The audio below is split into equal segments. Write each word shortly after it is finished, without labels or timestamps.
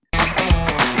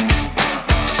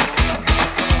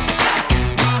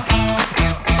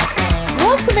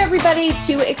everybody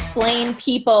to Explain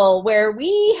People, where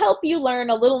we help you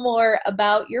learn a little more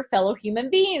about your fellow human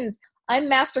beings. I'm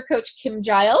Master Coach Kim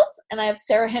Giles, and I have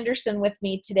Sarah Henderson with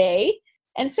me today.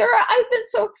 And Sarah, I've been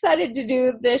so excited to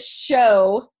do this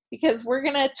show because we're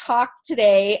going to talk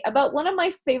today about one of my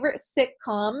favorite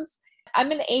sitcoms. I'm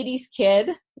an 80s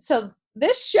kid, so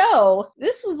this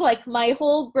was like my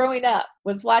whole growing up,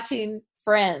 was watching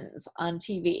Friends on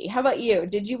TV. How about you?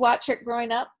 Did you watch it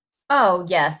growing up? Oh,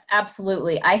 yes,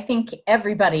 absolutely. I think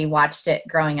everybody watched it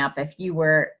growing up if you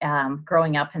were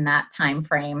growing up in that time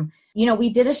frame. You know, we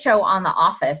did a show on The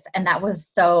Office, and that was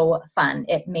so fun.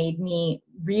 It made me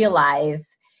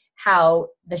realize how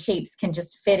the shapes can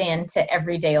just fit into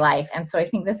everyday life. And so I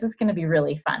think this is going to be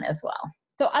really fun as well.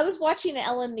 So I was watching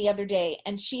Ellen the other day,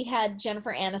 and she had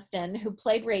Jennifer Aniston, who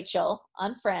played Rachel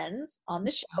on Friends, on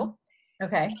the show.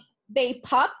 Okay. They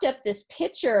popped up this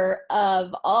picture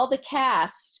of all the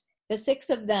cast, the 6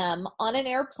 of them, on an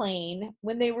airplane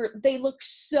when they looked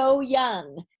so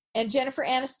young. And Jennifer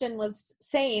Aniston was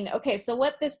saying, okay, so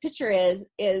what this picture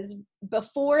is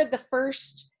before the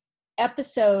first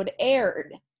episode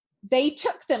aired, they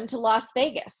took them to Las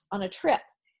Vegas on a trip.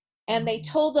 And they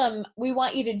told them, we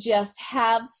want you to just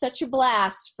have such a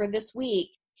blast for this week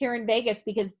here in Vegas,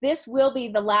 because this will be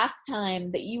the last time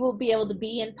that you will be able to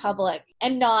be in public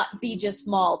and not be just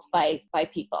mauled by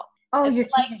people. Oh, and you're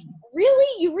like, kidding.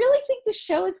 really? You really think the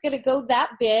show is going to go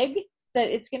that big, that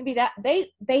it's going to be that?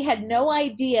 They had no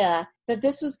idea that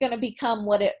this was going to become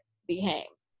what it became.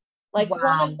 Like Wow.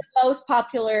 one of the most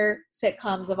popular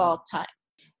sitcoms of all time.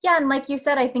 Yeah, and like you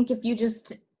said, I think if you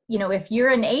just, if you're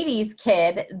an 80s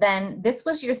kid, then this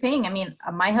was your thing. I mean,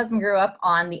 my husband grew up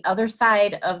on the other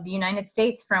side of the United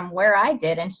States from where I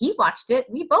did, and he watched it.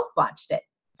 We both watched it.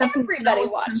 Everybody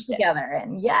watched it together,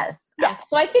 and yes. Yeah,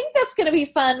 so I think that's going to be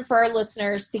fun for our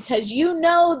listeners because you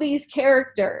know these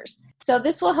characters. So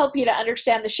this will help you to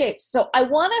understand the shapes. So I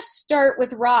want to start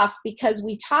with Ross because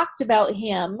we talked about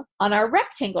him on our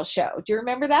Rectangle show. Do you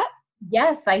remember that?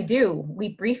 Yes, I do. We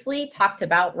briefly talked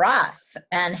about Ross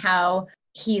and how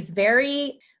he's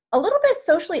a little bit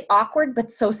socially awkward,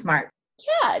 but so smart.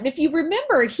 Yeah, and if you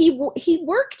remember, he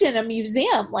worked in a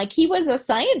museum. Like, he was a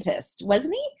scientist,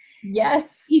 wasn't he?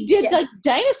 Yes. He did like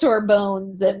dinosaur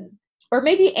bones or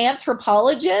maybe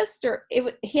anthropologist,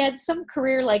 he had some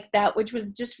career like that, which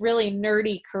was just really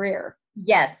nerdy career.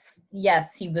 Yes,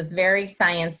 he was very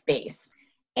science-based.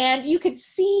 And you could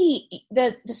see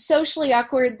the socially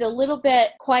awkward, the little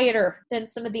bit quieter than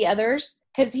some of the others,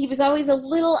 because he was always a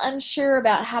little unsure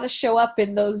about how to show up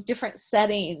in those different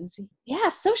settings. Yeah,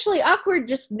 socially awkward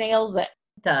just nails it.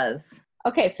 It does.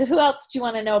 Okay, so who else do you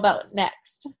want to know about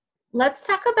next? Let's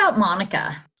talk about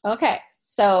Monica. Okay,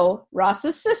 so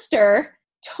Ross's sister,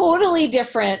 totally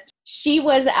different. She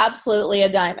was absolutely a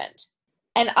diamond.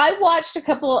 And I watched a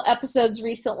couple episodes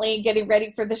recently getting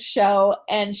ready for the show,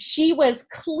 and she was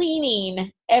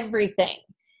cleaning everything.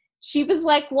 She was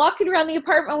like walking around the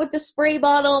apartment with the spray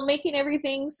bottle, making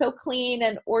everything so clean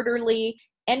and orderly.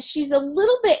 And she's a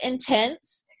little bit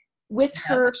intense with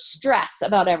her stress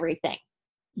about everything.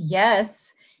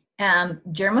 Yes.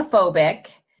 Germophobic,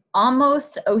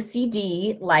 almost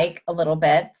OCD, like a little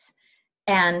bit.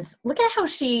 And look at how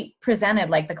she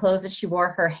presented, like the clothes that she wore.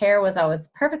 Her hair was always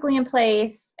perfectly in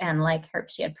place, and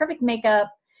she had perfect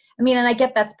makeup. I mean, and I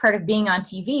get that's part of being on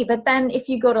TV. But then if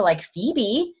you go to like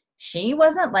Phoebe, she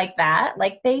wasn't like that.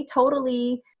 Like, they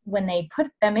totally, when they put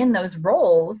them in those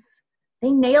roles,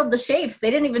 they nailed the shapes. They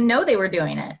didn't even know they were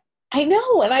doing it. I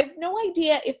know. And I have no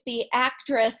idea if the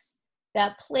actress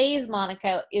that plays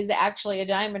Monica is actually a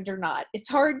diamond or not. It's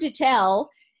hard to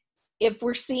tell if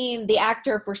we're seeing the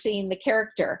actor, if we're seeing the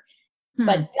character.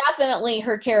 But definitely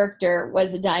her character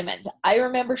was a diamond. I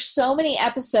remember so many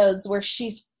episodes where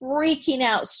she's freaking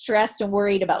out, stressed, and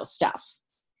worried about stuff.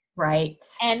 Right.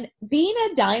 And being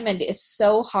a diamond is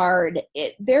so hard.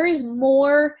 There is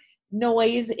more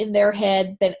noise in their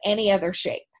head than any other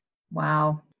shape.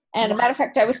 Wow. And a matter of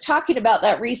fact, I was talking about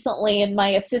that recently, and my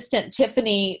assistant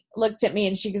Tiffany looked at me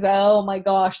and she goes, "Oh my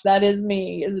gosh, that is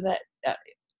me, isn't it?"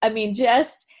 I mean,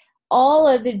 just all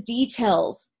of the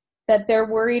details that they're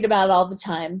worried about all the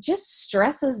time just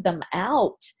stresses them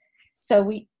out. So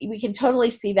we can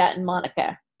totally see that in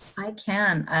Monica. I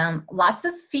can. Lots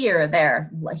of fear there.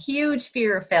 A huge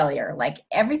fear of failure. Like,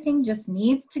 everything just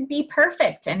needs to be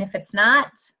perfect. And if it's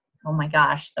not, oh my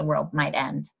gosh, the world might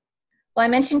end. Well, I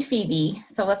mentioned Phoebe,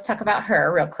 so let's talk about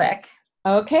her real quick.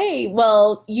 Okay,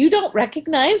 well, you don't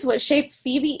recognize what shape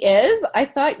Phoebe is? I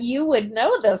thought you would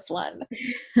know this one.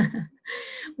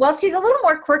 Well, she's a little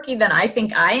more quirky than I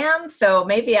think I am, so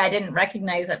maybe I didn't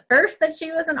recognize at first that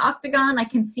she was an octagon. I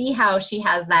can see how she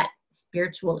has that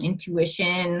spiritual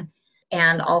intuition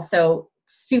and also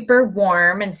super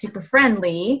warm and super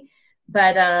friendly.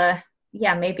 But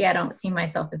yeah, maybe I don't see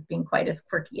myself as being quite as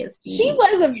quirky as Phoebe. She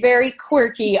was a very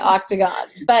quirky Octagon,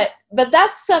 but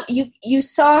that's you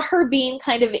saw her being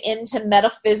kind of into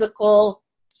metaphysical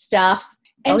stuff,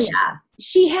 and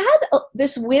she had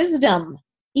this wisdom,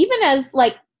 even as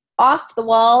like off the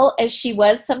wall as she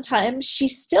was sometimes, she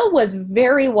still was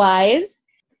very wise.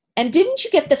 And didn't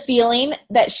you get the feeling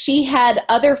that she had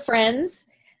other friends,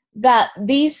 that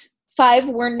these 5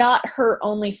 were not her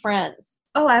only friends?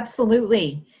 Oh,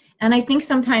 absolutely. And I think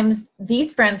sometimes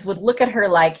these friends would look at her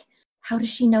like, how does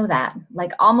she know that?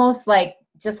 Like almost like,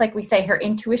 just like we say, her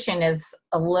intuition is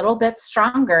a little bit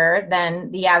stronger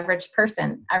than the average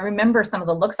person. I remember some of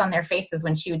the looks on their faces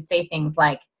when she would say things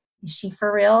like, is she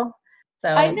for real? So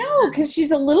I know, because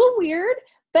she's a little weird,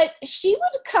 but she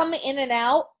would come in and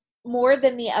out more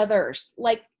than the others.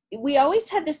 Like we always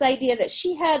had this idea that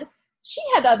she had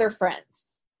other friends.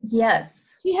 Yes.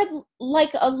 She had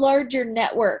like a larger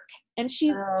network, and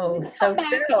she would come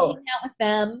back and hang out with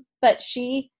them, but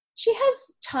she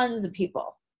has tons of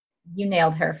people. You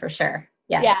nailed her for sure.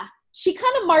 Yes. Yeah. She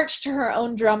kind of marched to her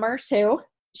own drummer too.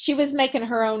 She was making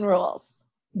her own rules.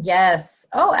 Yes.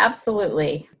 Oh,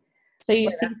 absolutely. So you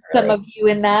see some of you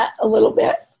in that a little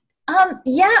bit?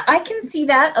 Yeah, I can see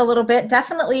that a little bit.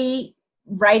 Definitely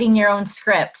writing your own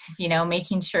script,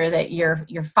 making sure that you're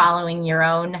following your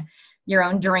own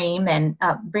dream. And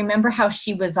remember how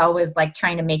she was always like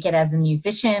trying to make it as a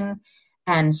musician,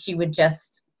 and she would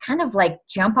just kind of like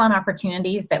jump on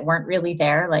opportunities that weren't really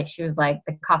there. Like she was like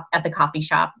at the coffee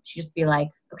shop, she'd just be like,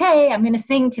 okay, I'm going to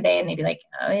sing today. And they'd be like,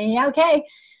 oh yeah, okay.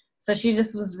 So she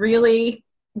just was really,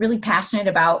 really passionate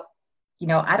about,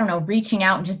 I don't know, reaching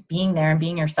out and just being there and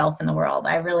being herself in the world.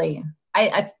 I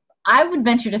would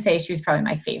venture to say she was probably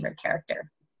my favorite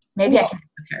character. Maybe I can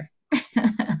with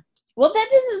her. Well, that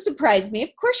doesn't surprise me. Of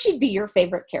course she'd be your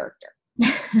favorite character.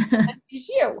 She's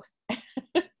you.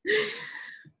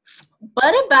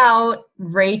 What about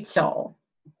Rachel?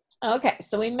 Okay,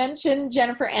 so we mentioned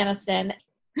Jennifer Aniston.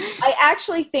 I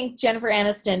actually think Jennifer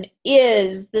Aniston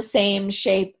is the same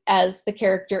shape as the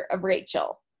character of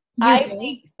Rachel. I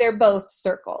think they're both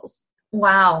circles.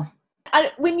 Wow.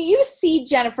 When you see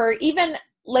Jennifer, even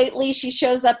lately, she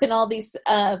shows up in all these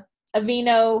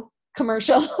Aveeno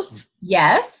commercials.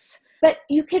 Yes. But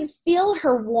you can feel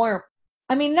her warmth.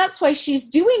 I mean, that's why she's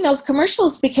doing those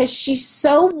commercials, because she's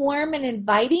so warm and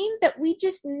inviting that we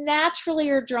just naturally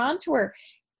are drawn to her.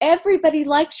 Everybody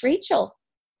likes Rachel.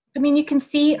 I mean, you can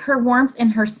see her warmth in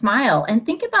her smile. And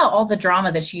think about all the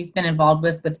drama that she's been involved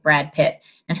with Brad Pitt.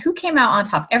 And who came out on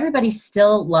top? Everybody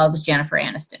still loves Jennifer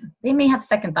Aniston. They may have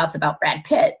second thoughts about Brad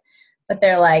Pitt, but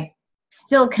they're like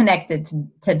still connected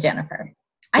to Jennifer.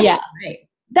 I think right.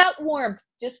 That warmth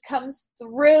just comes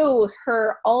through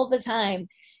her all the time.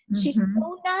 She's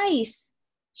so nice.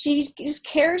 She just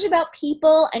cares about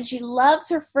people, and she loves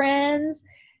her friends.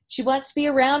 She wants to be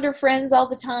around her friends all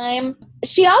the time.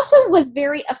 She also was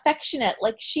very affectionate.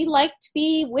 Like she liked to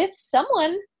be with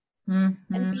someone and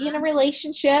be in a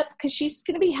relationship, because she's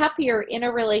going to be happier in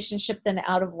a relationship than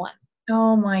out of one.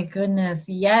 Oh my goodness.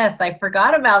 Yes, I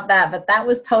forgot about that, but that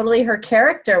was totally her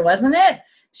character, wasn't it?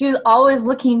 She was always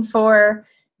looking for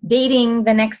dating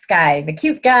the next guy, the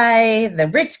cute guy, the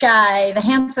rich guy, the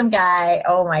handsome guy.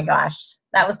 Oh my gosh,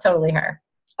 that was totally her.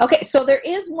 Okay, so there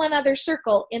is one other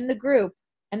circle in the group,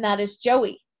 and that is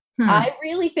Joey. I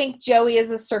really think Joey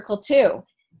is a circle too.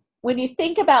 When you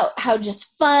think about how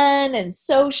just fun and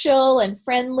social and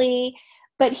friendly,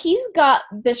 but he's got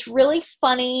this really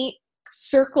funny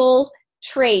circle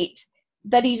trait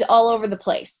that he's all over the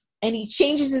place. And he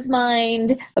changes his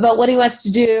mind about what he wants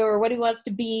to do or what he wants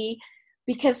to be,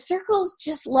 because circles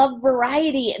just love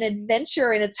variety and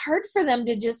adventure, and it's hard for them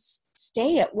to just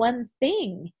stay at one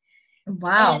thing.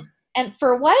 Wow. And for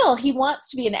a while, he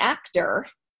wants to be an actor.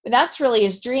 And that's really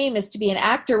his dream, is to be an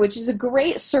actor, which is a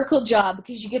great circle job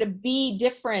because you get to be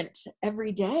different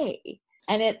every day.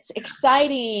 And it's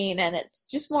exciting, and it's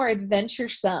just more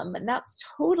adventuresome. And that's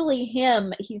totally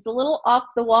him. He's a little off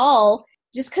the wall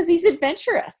just because he's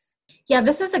adventurous. Yeah,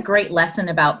 this is a great lesson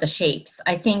about the shapes.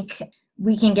 I think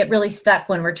we can get really stuck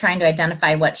when we're trying to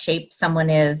identify what shape someone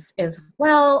is,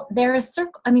 well, they're a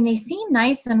circle. I mean, they seem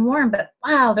nice and warm, but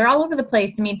wow, they're all over the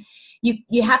place. I mean,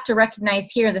 you have to recognize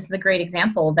here, this is a great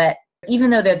example, that even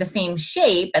though they're the same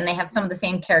shape and they have some of the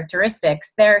same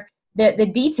characteristics,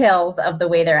 the details of the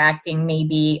way they're acting may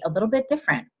be a little bit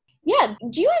different. Yeah.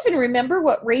 Do you even remember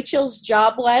what Rachel's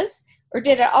job was? Or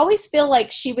did it always feel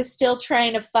like she was still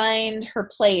trying to find her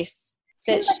place?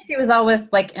 Seems like she was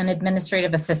always like an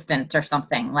administrative assistant or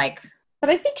something. Like, but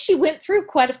I think she went through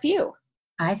quite a few.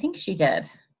 I think she did.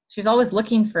 She's always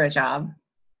looking for a job.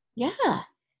 Yeah.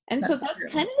 And so that's true.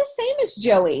 kind of the same as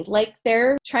Joey. Like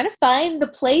they're trying to find the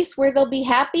place where they'll be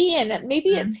happy, and maybe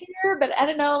it's here, but I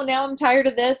don't know. Now I'm tired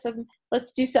of this and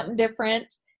let's do something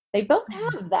different. They both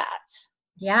have that.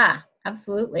 Yeah,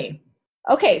 absolutely.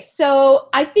 Okay. So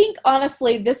I think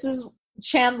honestly, this is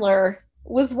Chandler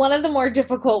was one of the more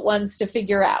difficult ones to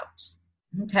figure out.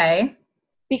 Okay.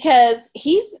 Because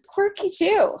he's quirky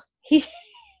too.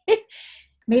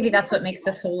 Maybe that's what makes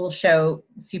this whole show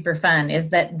super fun, is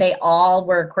that they all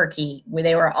were quirky.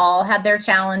 They were all had their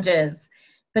challenges,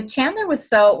 but Chandler was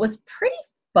pretty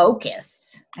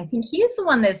focused. I think he's the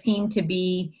one that seemed to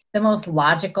be the most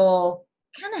logical,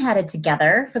 kind of had it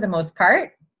together for the most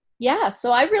part. Yeah,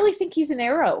 so I really think he's an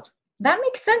Arrow. That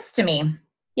makes sense to me.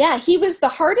 Yeah, he was the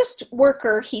hardest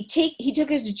worker. He took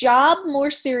his job more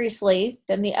seriously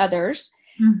than the others.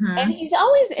 Mm-hmm. And he's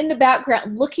always in the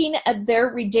background looking at their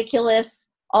ridiculous,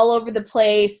 all over the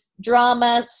place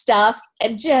drama stuff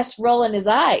and just rolling his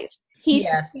eyes. He's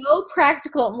so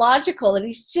practical and logical, and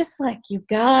he's just like, you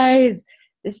guys,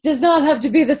 this does not have to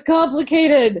be this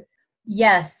complicated.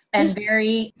 Yes, and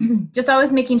very just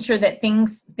always making sure that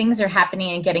things are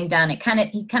happening and getting done.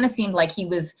 He kind of seemed like he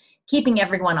was keeping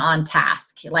everyone on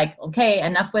task. Like, okay,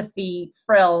 enough with the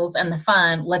frills and the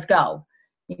fun. Let's go.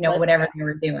 Whatever they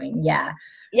were doing. Yeah.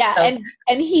 Yeah, so,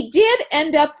 and he did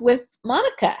end up with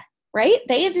Monica, right?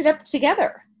 They ended up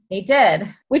together. They did.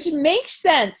 Which makes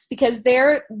sense because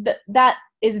that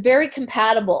is very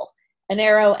compatible, an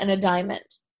Arrow and a Diamond.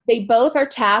 They both are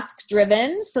task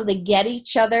driven, so they get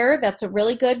each other. That's a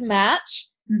really good match.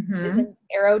 Mm-hmm. Is an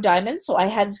Arrow Diamond, so I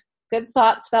had good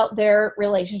thoughts about their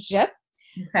relationship.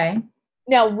 Okay.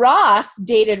 Now, Ross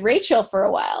dated Rachel for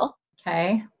a while.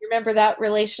 Okay. Remember that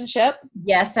relationship?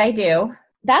 Yes, I do.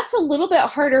 That's a little bit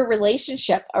harder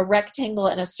relationship, a rectangle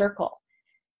and a circle.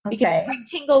 Because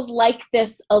rectangles like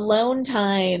this alone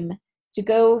time to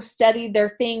go study their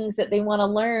things that they want to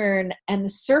learn, and the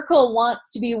circle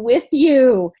wants to be with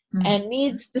you and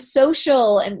needs the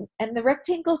social, and the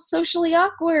rectangle's socially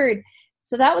awkward.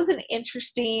 So that was an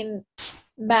interesting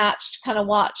match to kind of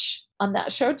watch on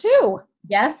that show too.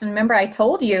 Yes, and remember I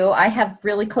told you I have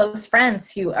really close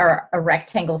friends who are a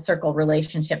rectangle circle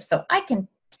relationship, so I can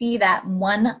see that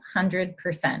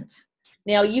 100%.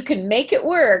 Now you can make it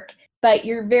work, but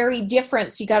you're very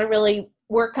different, so you got to really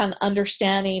work on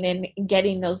understanding and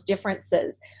getting those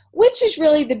differences, which is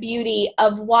really the beauty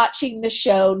of watching the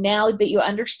show now that you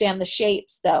understand the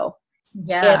shapes, though.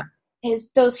 Yeah.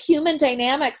 Is those human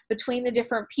dynamics between the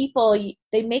different people,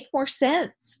 they make more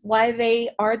sense why they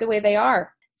are the way they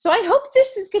are. So I hope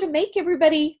this is going to make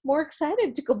everybody more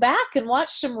excited to go back and watch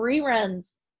some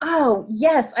reruns. Oh,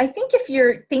 yes. I think if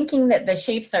you're thinking that the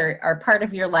shapes are part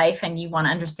of your life and you want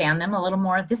to understand them a little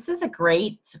more, this is a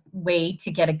great way to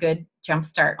get a good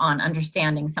jumpstart on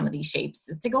understanding some of these shapes,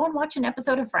 is to go and watch an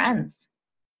episode of Friends.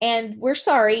 And we're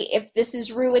sorry if this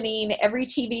is ruining every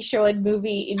TV show and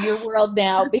movie in your world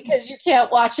now, because you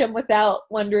can't watch them without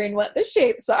wondering what the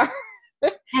shapes are.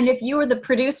 And if you are the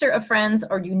producer of Friends,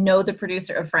 or you know the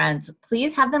producer of Friends,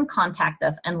 please have them contact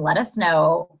us and let us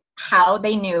know how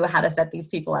they knew how to set these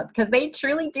people up, because they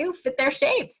truly do fit their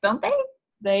shapes, don't they?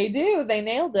 They do. They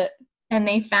nailed it. And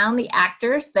they found the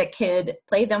actors that could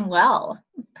play them well.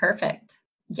 It's perfect.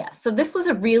 Yeah, so this was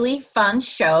a really fun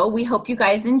show. We hope you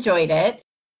guys enjoyed it.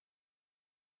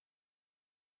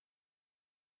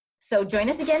 So join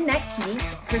us again next week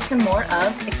for some more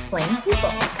of Explain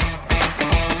People.